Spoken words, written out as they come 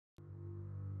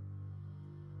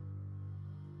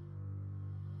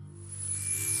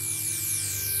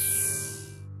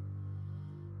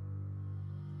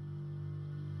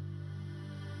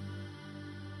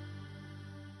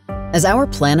As our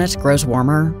planet grows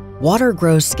warmer, water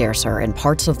grows scarcer in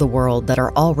parts of the world that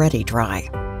are already dry.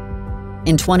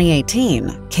 In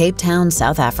 2018, Cape Town,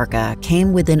 South Africa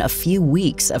came within a few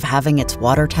weeks of having its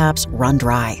water taps run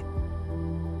dry.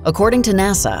 According to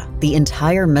NASA, the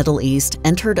entire Middle East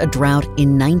entered a drought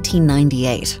in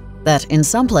 1998 that, in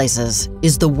some places,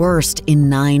 is the worst in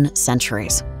 9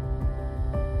 centuries.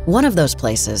 One of those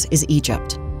places is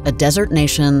Egypt, a desert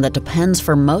nation that depends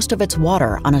for most of its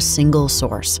water on a single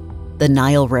source, the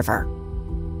Nile River.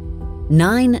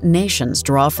 9 nations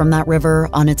draw from that river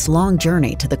on its long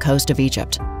journey to the coast of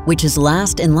Egypt, which is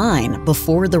last in line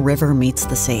before the river meets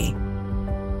the sea.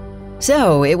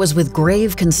 So it was with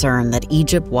grave concern that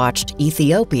Egypt watched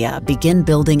Ethiopia begin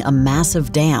building a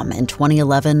massive dam in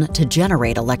 2011 to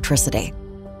generate electricity.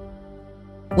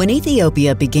 When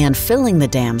Ethiopia began filling the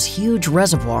dam's huge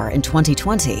reservoir in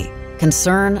 2020,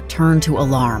 concern turned to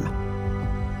alarm.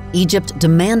 Egypt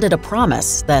demanded a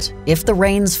promise that if the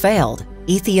rains failed,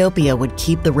 Ethiopia would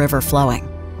keep the river flowing.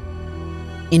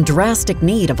 In drastic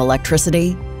need of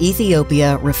electricity,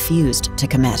 Ethiopia refused to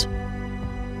commit.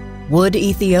 Would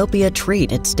Ethiopia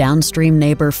treat its downstream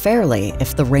neighbor fairly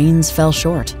if the rains fell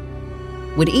short?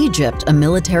 Would Egypt, a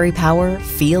military power,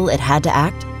 feel it had to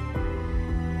act?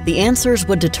 The answers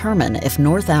would determine if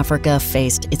North Africa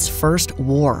faced its first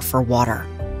war for water.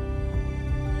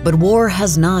 But war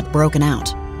has not broken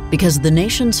out, because the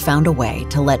nations found a way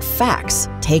to let facts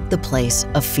take the place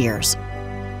of fears.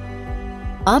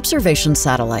 Observation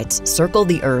satellites circle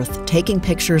the Earth, taking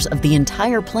pictures of the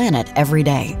entire planet every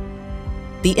day.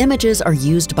 The images are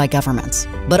used by governments,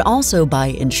 but also by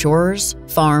insurers,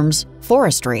 farms,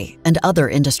 forestry, and other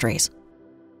industries.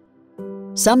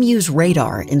 Some use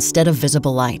radar instead of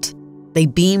visible light. They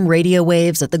beam radio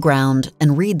waves at the ground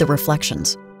and read the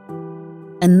reflections.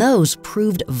 And those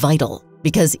proved vital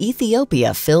because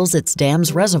Ethiopia fills its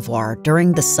dam's reservoir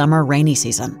during the summer rainy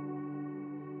season.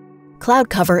 Cloud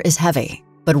cover is heavy,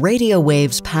 but radio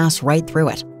waves pass right through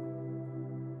it.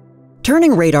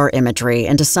 Turning radar imagery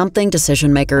into something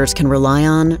decision-makers can rely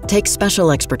on takes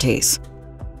special expertise.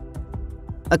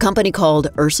 A company called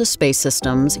Ursa Space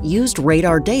Systems used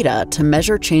radar data to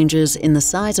measure changes in the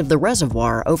size of the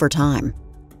reservoir over time.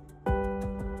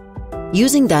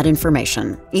 Using that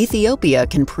information, Ethiopia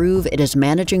can prove it is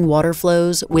managing water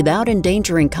flows without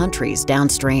endangering countries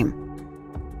downstream.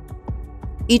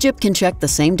 Egypt can check the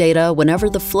same data whenever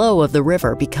the flow of the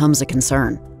river becomes a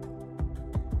concern.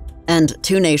 And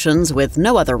 2 nations with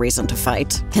no other reason to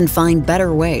fight can find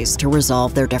better ways to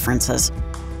resolve their differences.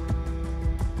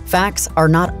 Facts are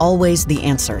not always the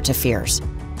answer to fears,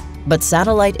 but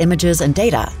satellite images and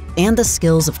data and the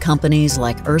skills of companies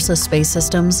like Ursa Space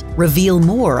Systems reveal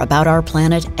more about our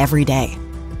planet every day.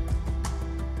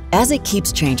 As it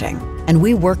keeps changing and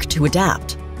we work to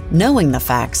adapt, knowing the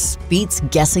facts beats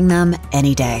guessing them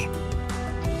any day.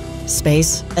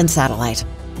 Space and satellite,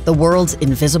 the world's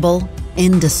invisible,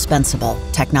 indispensable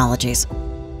technologies.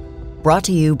 Brought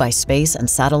to you by Space and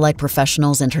Satellite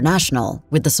Professionals International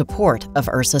with the support of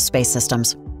Ursa Space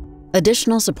Systems.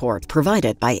 Additional support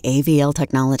provided by AVL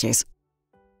Technologies.